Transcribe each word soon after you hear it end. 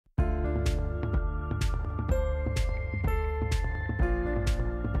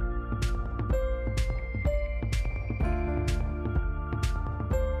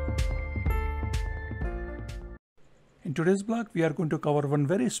today's blog, we are going to cover one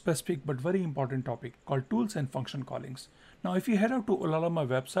very specific but very important topic called tools and function callings. Now, if you head out to Ollama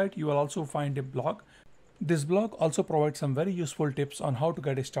website, you will also find a blog. This blog also provides some very useful tips on how to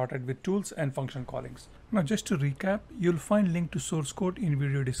get started with tools and function callings. Now, just to recap, you'll find link to source code in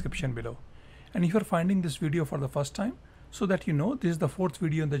video description below. And if you're finding this video for the first time, so that you know this is the fourth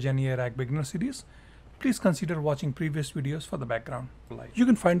video in the GenAI beginner series, please consider watching previous videos for the background. You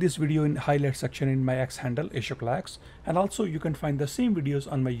can find this video in highlight section in my X handle, llama3.2, and also you can find the same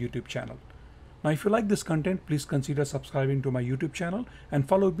videos on my YouTube channel. Now, if you like this content, please consider subscribing to my YouTube channel and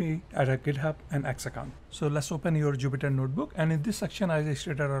follow me at a GitHub and X account. So let's open your Jupyter notebook, and in this section, as I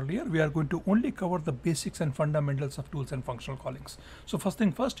stated earlier, we are going to only cover the basics and fundamentals of tools and functional callings. So first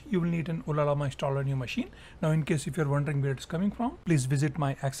thing first, you will need an Ollama installed on your machine. Now, in case if you're wondering where it's coming from, please visit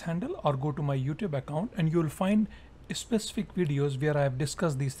my X handle or go to my YouTube account, and you'll find specific videos where I have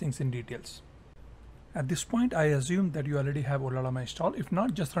discussed these things in details. At this point, I assume that you already have Ollama installed. If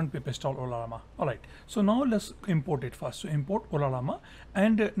not, just run pip install Ollama. All right. So now let's import it first. So import Ollama,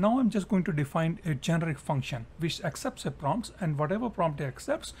 and now I'm just going to define a generic function which accepts a prompt, and whatever prompt it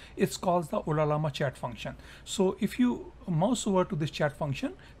accepts, it's called the Ollama chat function. So if you mouse over to this chat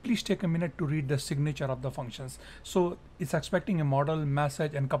function, please take a minute to read the signature of the functions. So it's expecting a model,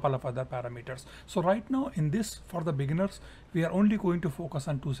 message, and couple of other parameters. So right now in this, for the beginners, we are only going to focus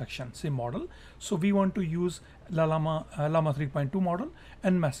on two sections, say model. So we want to use llama3.2 model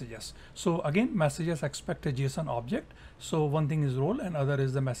and messages. So again, messages expect a JSON object. So one thing is role and other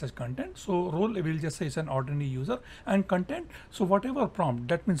is the message content. So role, we'll just say it's an ordinary user, and content, so whatever prompt,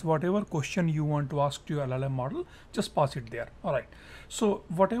 that means whatever question you want to ask to your LLM model, just pass it there. All right. So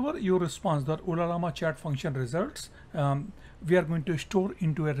whatever your response, the Ollama chat function results, we are going to store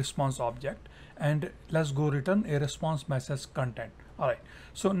into a response object, and let's go return a response message content. All right.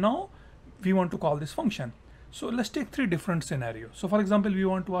 So now we want to call this function. So let's take three different scenarios. So for example, we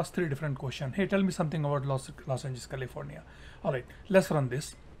want to ask three different questions. Hey, tell me something about Los Angeles, California. All right, let's run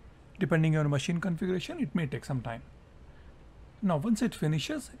this. Depending on machine configuration, it may take some time. Now, once it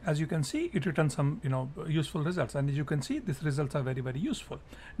finishes, as you can see, it returns some useful results. And as you can see, these results are very, very useful.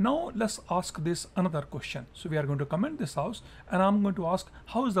 Now, let's ask this another question. So we are going to comment this house, and I'm going to ask,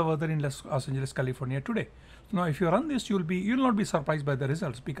 how is the weather in Los Angeles, California today? So now, if you run this, you'll not be surprised by the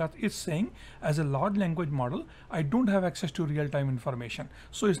results, because it's saying, as a large language model, I don't have access to real-time information.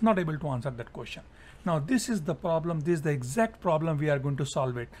 So it's not able to answer that question. Now, this is the problem. This is the exact problem we are going to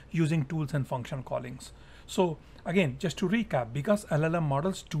solve it using tools and function callings. So again, just to recap, because LLM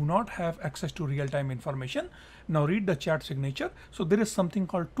models do not have access to real-time information, now read the chat signature. So there is something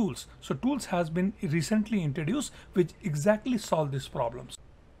called tools. So tools has been recently introduced which exactly solve these problems.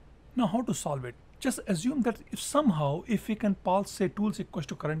 Now, how to solve it? Just assume that if we can pass, say, tools equals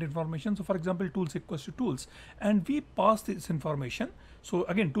to current information. So for example, tools equals to tools, and we pass this information. So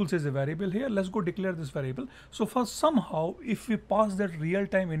again, tools is a variable here. Let's go declare this variable. So first, somehow, if we pass that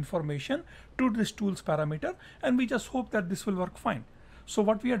real-time information to this tools parameter, and we just hope that this will work fine. So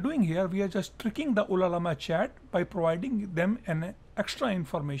what we are doing here, we are just tricking the Ollama chat by providing them an extra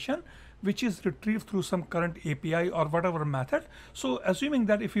information which is retrieved through some current API or whatever method. So assuming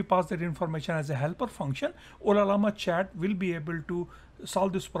that if we pass that information as a helper function, Ollama chat will be able to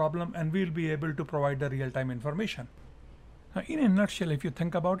solve this problem, and we'll be able to provide the real-time information. Now, in a nutshell, if you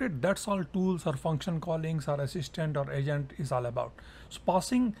think about it, that's all tools or function callings or assistant or agent is all about. So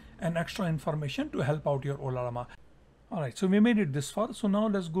passing an extra information to help out your Ollama. All right, so we made it this far. So now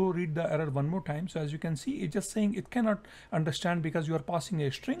let's go read the error one more time. So as you can see, it's just saying it cannot understand because you are passing a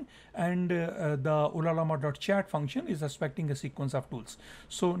string, and the Ollama.chat function is expecting a sequence of tools.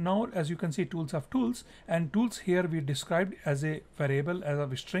 So now, as you can see, tools of tools, and tools here we described as a variable, as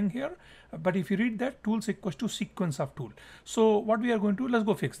a string here. But if you read that, tools equals to sequence of tool. So what we are going to, let's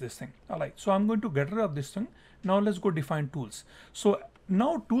go fix this thing. All right, so I'm going to get rid of this thing. Now let's go define tools. So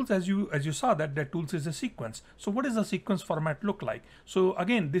now tools, as you saw that tools is a sequence. So what does the sequence format look like? So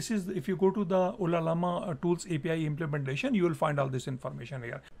again, this is, if you go to the Ollama tools API implementation, you will find all this information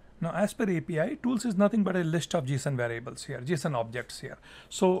here. Now, as per API, tools is nothing but a list of JSON variables here, JSON objects here.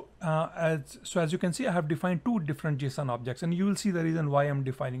 So as you can see, I have defined two different JSON objects, and you will see the reason why I'm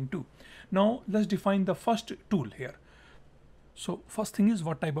defining two. Now let's define the first tool here. So first thing is,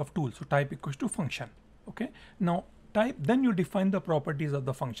 what type of tool? So type equals to function. Okay. Now type, then you define the properties of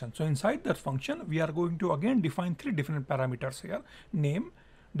the function. So inside that function, we are going to again define three different parameters here: name,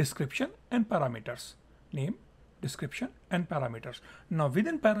 description, and parameters. Name, description, and parameters. Now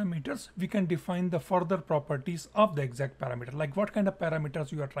within parameters, we can define the further properties of the exact parameter, like what kind of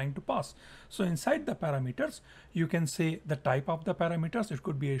parameters you are trying to pass. So inside the parameters, you can say the type of the parameters, it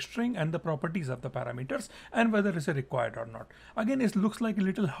could be a string, and the properties of the parameters, and whether it's required or not. Again, it looks like a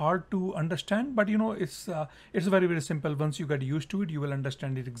little hard to understand, but it's very, very simple. Once you get used to it, you will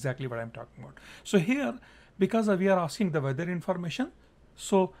understand it exactly what I'm talking about. So here, because we are asking the weather information,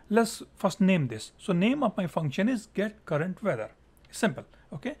 so let's first name this. So name of my function is get current weather. Simple.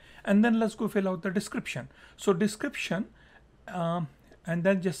 Okay. And then let's go fill out the description. So description, and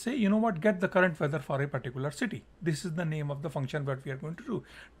then just say, get the current weather for a particular city. This is the name of the function that we are going to do.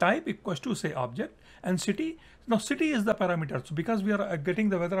 Type equals to say object, and city. Now city is the parameter. So because we are getting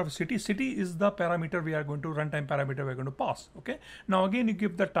the weather of a city, city is the parameter we are going to runtime parameter we are going to pass. Okay. Now again, you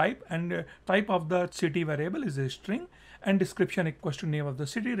give the type, and type of the city variable is a string, and description equals to name of the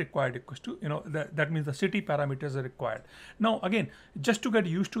city, required equals to, that means the city parameters are required. Now again, just to get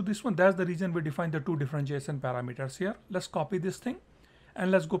used to this one, that's the reason we define the two different JSON parameters here. Let's copy this thing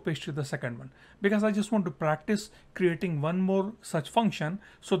and let's go paste to the second one, because I just want to practice creating one more such function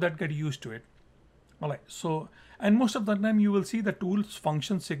so that get used to it. All right. So, and most of the time you will see the tools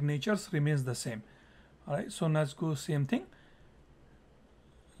function signatures remains the same. All right. So let's go same thing.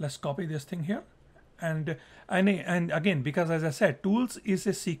 Let's copy this thing here. And again, because as I said, tools is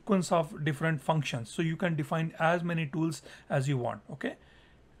a sequence of different functions. So you can define as many tools as you want. Okay.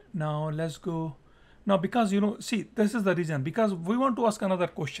 Now let's go. Now, because see, this is the reason, because we want to ask another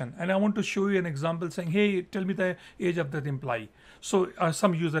question, and I want to show you an example saying, hey, tell me the age of that employee. So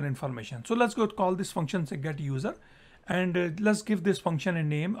some user information. So let's go call this function say get user, and let's give this function a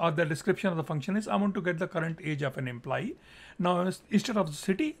name, or the description of the function is I want to get the current age of an employee. Now instead of the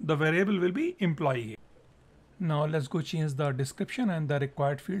city, the variable will be employee. Now let's go change the description and the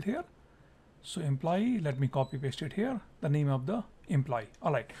required field here. So employee, let me copy paste it here, the name of the employee.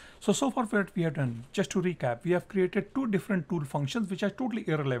 All right. So far what we have done, just to recap, we have created two different tool functions which are totally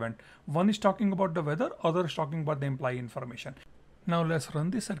irrelevant. One is talking about the weather, other is talking about the employee information. Now let's run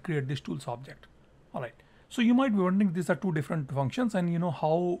this and create this tools object. All right. So you might be wondering, these are two different functions, and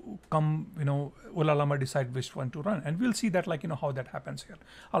how come Ollama decide which one to run, and we'll see that how that happens here.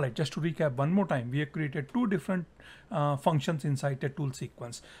 All right, just to recap one more time, we have created two different functions inside the tool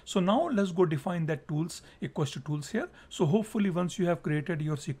sequence. So now let's go define that tools equals to tools here. So hopefully once you have created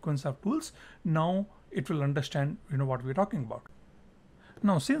your sequence of tools, now it will understand what we're talking about.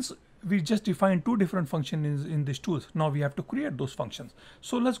 Now since we just defined two different functions in these tools, now we have to create those functions.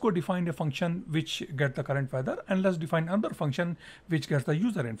 So let's go define a function which get the current weather, and let's define another function which gets the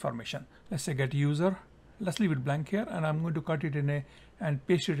user information. Let's say get user. Let's leave it blank here, and I'm going to cut it and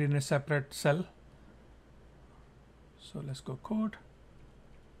paste it in a separate cell. So let's go code.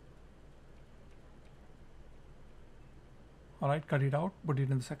 All right, cut it out, put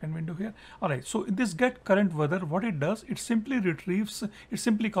it in the second window here. All right, so this get current weather, what it does, it simply retrieves, it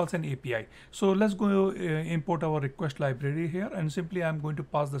simply calls an API. So let's go import our request library here, and simply I'm going to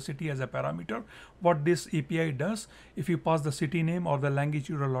pass the city as a parameter. What this API does, if you pass the city name or the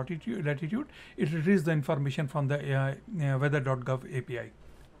longitude or latitude, it retrieves the information from the weather.gov API.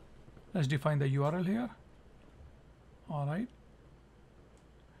 Let's define the URL here. All right.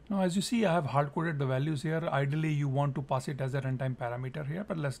 Now, as you see, I have hard coded the values here. Ideally, you want to pass it as a runtime parameter here,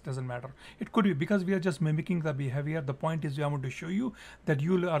 but doesn't matter. It could be, because we are just mimicking the behavior. The point is, I want to show you that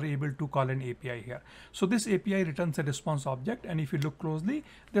you are able to call an API here. So this API returns a response object, and if you look closely,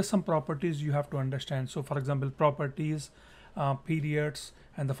 there's some properties you have to understand. So for example, properties, periods,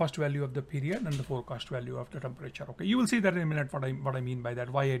 and the first value of the period, and the forecast value of the temperature. Okay, you will see that in a minute what I mean by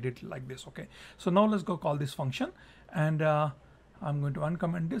that, why I did like this. Okay, so now let's go call this function, and I'm going to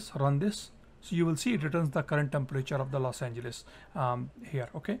uncomment this, run this. So you will see it returns the current temperature of the Los Angeles here.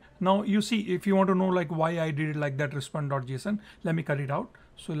 Okay. Now you see, if you want to know why I did it like that, respond.json, let me cut it out.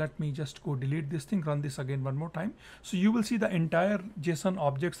 So let me just go delete this thing, run this again one more time. So you will see the entire JSON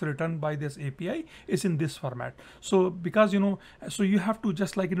objects returned by this API is in this format. So because so you have to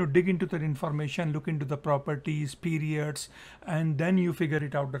just dig into that information, look into the properties, periods, and then you figure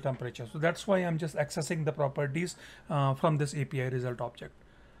it out the temperature. So that's why I'm just accessing the properties from this API result object.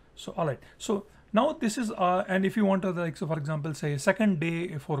 So all right. So now this is and if you want to so for example, say second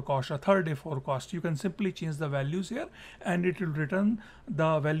day forecast or third day forecast, you can simply change the values here, and it will return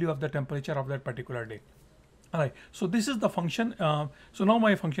the value of the temperature of that particular day. All right, so this is the function. So now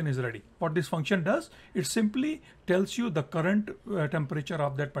my function is ready. What this function does, it simply tells you the current temperature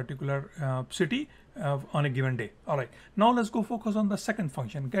of that particular city on a given day. All right, now let's go focus on the second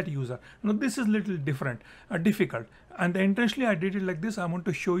function, get user. Now this is little different, difficult, and intentionally I did it like this. I want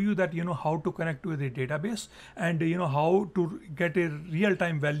to show you that how to connect with a database, and how to get a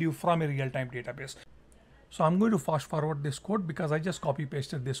real-time value from a real-time database. So I'm going to fast forward this code because I just copy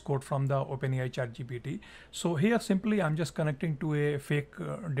pasted this code from the OpenAI ChatGPT. So here simply I'm just connecting to a fake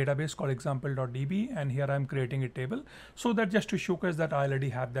database called example.db, and here I'm creating a table, so that just to showcase that I already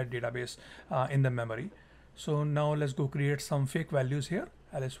have that database in the memory. So now let's go create some fake values here.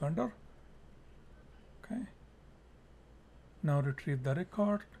 Alice vendor. Okay. Now retrieve the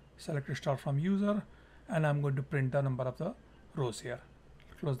record, select a star from user, and I'm going to print the number of the rows here.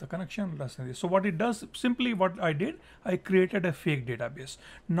 Close the connection, less than this. So what it does, simply what I did, I created a fake database.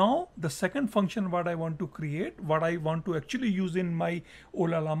 Now the second function what I want to create, what I want to actually use in my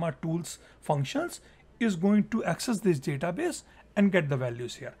Ollama tools functions, is going to access this database and get the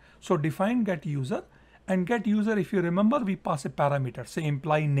values here. So define get user, and get user, if you remember, we pass a parameter, say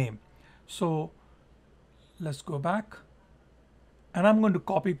employee name. So let's go back, and I'm going to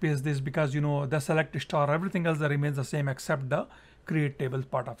copy paste this because the select star, everything else that remains the same except the create tables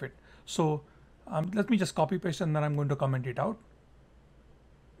part of it. So let me just copy paste, and then I'm going to comment it out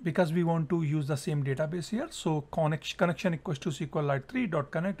because we want to use the same database here. So connection equals to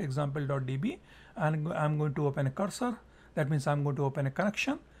SQLLite3.connect example.db, and I'm going to open a cursor. That means I'm going to open a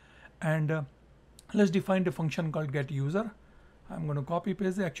connection, and let's define the function called get user. I'm going to copy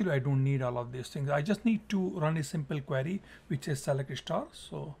paste it. Actually, I don't need all of these things. I just need to run a simple query which is select star.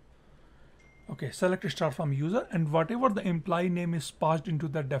 So okay, select a star from user, and whatever the employee name is passed into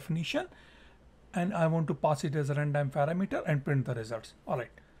the definition, and I want to pass it as a runtime parameter and print the results. All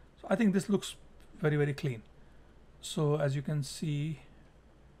right, so I think this looks very, very clean. So as you can see,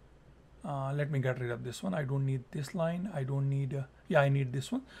 let me get rid of this one. I don't need this line. I don't need, I need this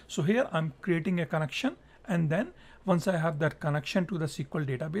one. So here I'm creating a connection, and then once I have that connection to the SQL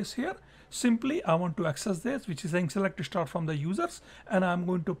database here, simply I want to access this, which is saying select star from the users, and I'm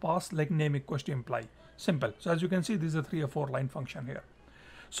going to pass like name equals to employee. Simple. So as you can see, this is a 3 or 4 line function here.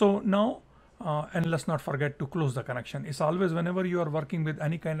 So now, and let's not forget to close the connection. It's always, whenever you are working with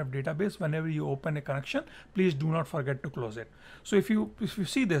any kind of database, whenever you open a connection, please do not forget to close it. So if you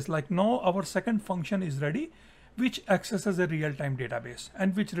see this, like now our second function is ready, which accesses a real-time database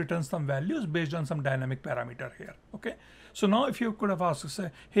and which returns some values based on some dynamic parameter here. Okay. So now if you could have asked,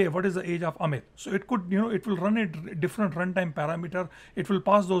 say, hey, what is the age of Amit? So it could, it will run a different runtime parameter. It will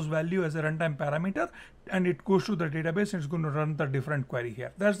pass those values as a runtime parameter, and it goes to the database and it's going to run the different query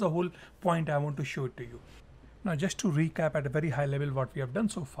here. That's the whole point I want to show it to you. Now, just to recap at a very high level what we have done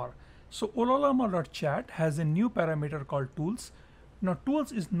so far. So Ollama.chat has a new parameter called tools. Now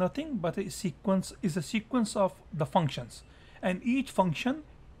tools is nothing but a sequence of the functions, and each function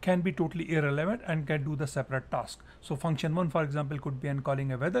can be totally irrelevant and can do the separate task. So function 1, for example, could be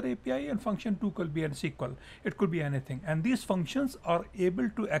calling a weather API, and function 2 could be a SQL. It could be anything, and these functions are able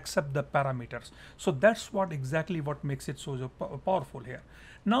to accept the parameters. So that's what makes it so powerful here.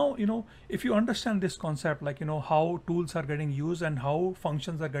 Now, if you understand this concept, like how tools are getting used and how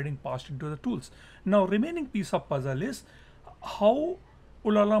functions are getting passed into the tools. Now remaining piece of puzzle is how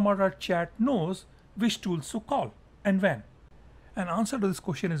Ollama.chat knows which tools to call and when. And answer to this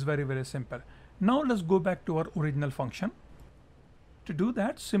question is very, very simple. Now let's go back to our original function. To do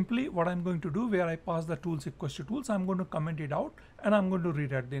that, simply what I'm going to do, where I pass the tools equals to tools, I'm going to comment it out, and I'm going to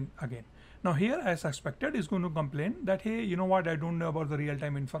rewrite it again. Now here, as expected, is going to complain that, hey, you know what, I don't know about the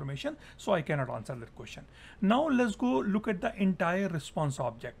real-time information, so I cannot answer that question. Now let's go look at the entire response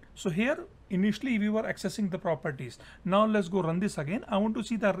object. So here, initially we were accessing the properties. Now let's go run this again. I want to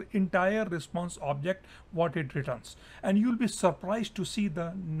see the entire response object, what it returns. And you'll be surprised to see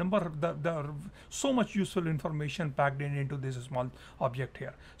the number, the so much useful information packed into this small object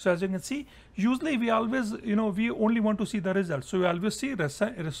here. So as you can see, usually we always, we only want to see the results. So we always see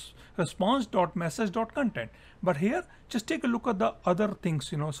response.message.content. But here, just take a look at the other things,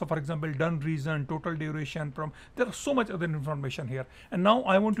 so for example, done reason, total duration, there are so much other information here. And now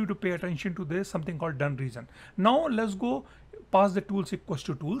I want you to pay attention to this, something called done reason. Now let's go pass the tools equals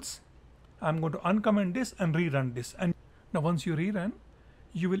to tools. I'm going to uncomment this and rerun this. And now once you rerun,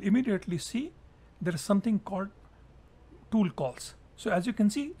 you will immediately see there is something called tool calls. So as you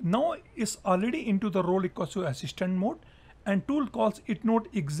can see, now it's already into the role equals to assistant mode. And tool calls, it note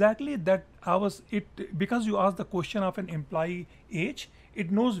exactly that because you asked the question of an employee age,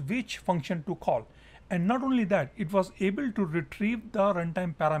 it knows which function to call. And not only that, it was able to retrieve the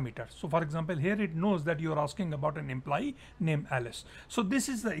runtime parameters. So for example, here it knows that you're asking about an employee named Alice. So this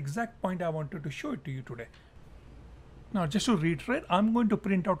is the exact point I wanted to show it to you today. Now, just to reiterate, I'm going to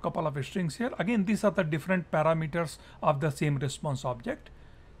print out a couple of strings here. Again, these are the different parameters of the same response object.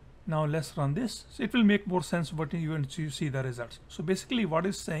 Now let's run this. So it will make more sense when you see the results. So basically what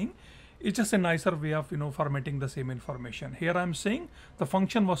it's saying, it's just a nicer way of formatting the same information. Here I'm saying the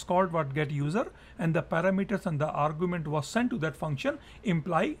function was called what get user, and the parameters and the argument was sent to that function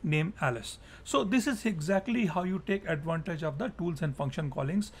employee name Alice. So this is exactly how you take advantage of the tools and function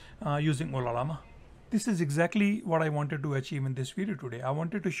callings using Ollama. This is exactly what I wanted to achieve in this video today. I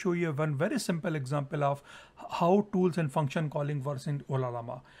wanted to show you one very simple example of how tools and function calling works in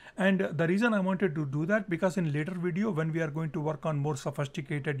Ollama. And the reason I wanted to do that, because in later video, when we are going to work on more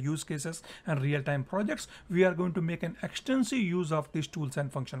sophisticated use cases and real-time projects, we are going to make an extensive use of these tools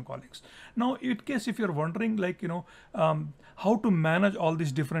and function callings. Now, in case if you're wondering how to manage all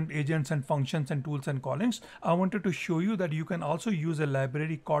these different agents and functions and tools and callings, I wanted to show you that you can also use a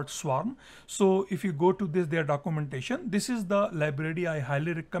library called Swarm. So if you go to their documentation, this is the library I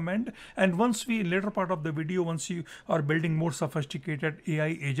highly recommend. And once we later part of the video, once you are building more sophisticated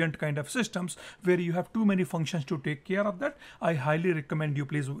AI agent kind of systems where you have too many functions to take care of that, I highly recommend you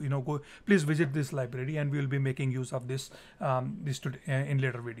please please visit this library, and we will be making use of this today, in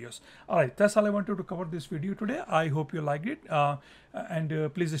later videos. All right, that's all I wanted to cover this video today. I hope you liked it,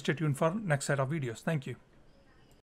 and please stay tuned for next set of videos. Thank you.